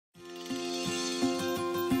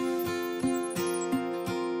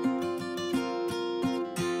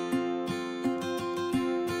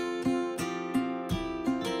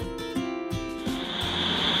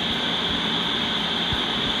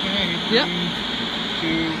Yep. 3,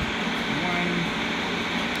 2, 1.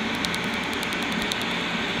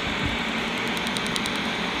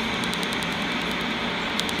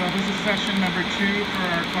 So this is session number 2 for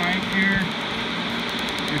our client here.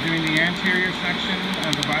 We're doing the anterior section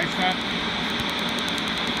of the bicep.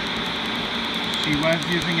 She was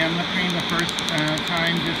using cream the first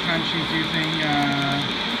time. This time she's using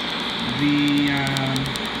the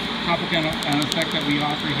topical anesthetic that we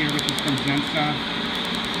offer here, which is from Zensa.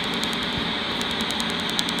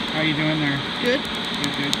 How you doing there? Good.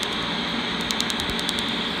 Good, good.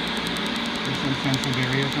 There's some sensitive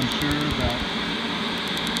areas, I'm sure, but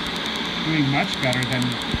doing much better than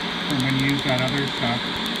from when you used that other stuff.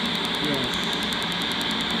 Yes.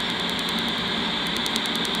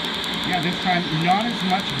 Yeah, this time not as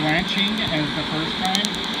much blanching as the first time,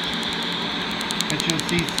 but you'll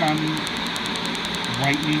see some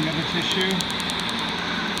whitening of the tissue.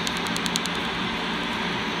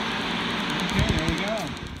 Okay, there we go.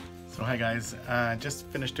 So hi guys, just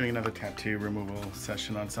finished doing another tattoo removal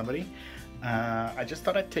session on somebody. I just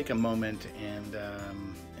thought I'd take a moment and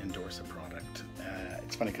endorse a product.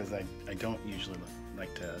 It's funny because I don't usually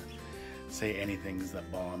like to say anything's the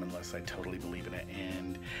bomb unless I totally believe in it,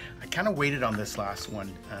 and I kind of waited on this last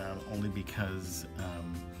one only because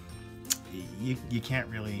you can't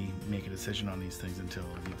really make a decision on these things until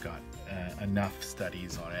you've got enough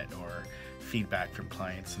studies on it or feedback from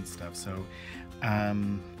clients and stuff. So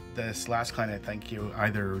this last client, I think you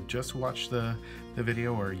either just watch the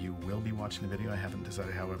video or you will be watching the video. I haven't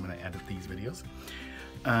decided how I'm going to edit these videos.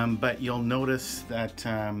 But you'll notice that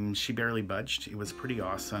she barely budged. It was pretty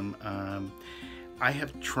awesome. I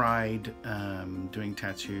have tried doing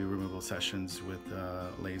tattoo removal sessions with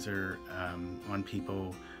laser on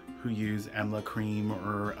people who use cream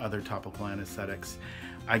or other topical anesthetics.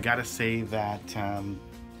 I gotta say that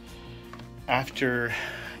after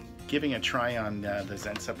giving a try on the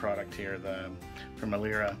Zensa product here, from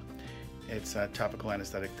Alira, it's a topical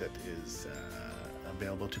anesthetic that is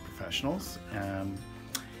available to professionals.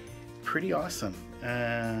 Pretty awesome.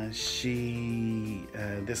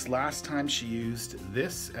 This last time she used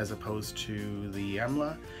this as opposed to the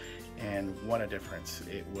EMLA, and what a difference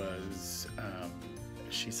it was.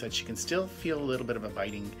 She said she can still feel a little bit of a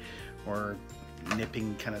biting or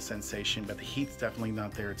nipping kind of sensation, but the heat's definitely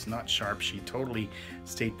not there. It's not sharp. She totally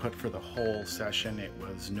stayed put for the whole session. It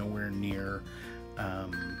was nowhere near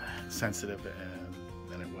sensitive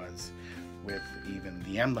than it was with even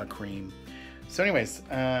the EMLA cream. So anyways,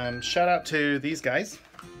 shout out to these guys,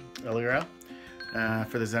 Alira,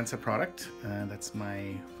 for the Zensa product. That's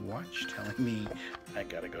my watch telling me I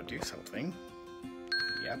gotta go do something.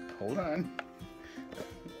 Yep, hold on.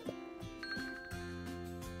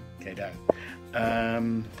 Okay, done.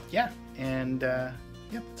 Yeah, and yeah,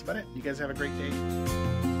 that's about it. You guys have a great day.